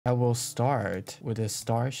I will start with a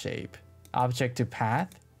star shape. Object to path.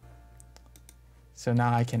 So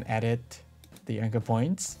now I can edit the anchor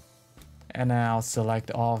points. And then I'll select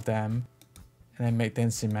all of them. And then make them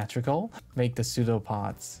symmetrical. Make the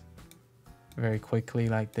pseudopods very quickly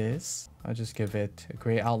like this. I'll just give it a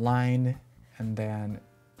gray outline and then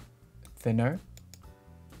thinner.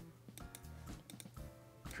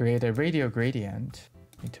 Create a radial gradient.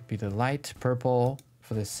 Need to be the light purple.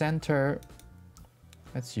 For the center,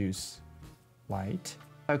 let's use white.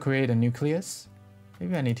 I'll create a nucleus.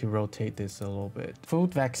 Maybe I need to rotate this a little bit.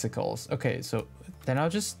 Food vesicles. Okay, so then I'll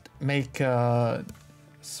just make a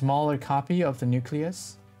smaller copy of the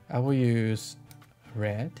nucleus. I will use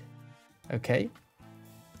red. Okay.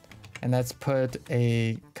 And let's put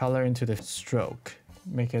a color into the stroke.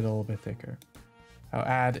 Make it a little bit thicker. I'll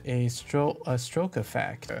add a stroke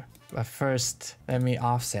effect. But first, let me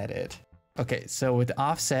offset it. Okay, so with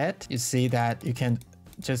offset, you see that you can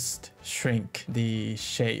just shrink the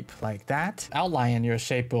shape like that. Outline and your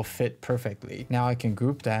shape will fit perfectly. Now I can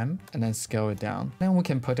group them and then scale it down. Then we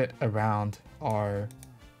can put it around our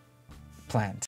plant.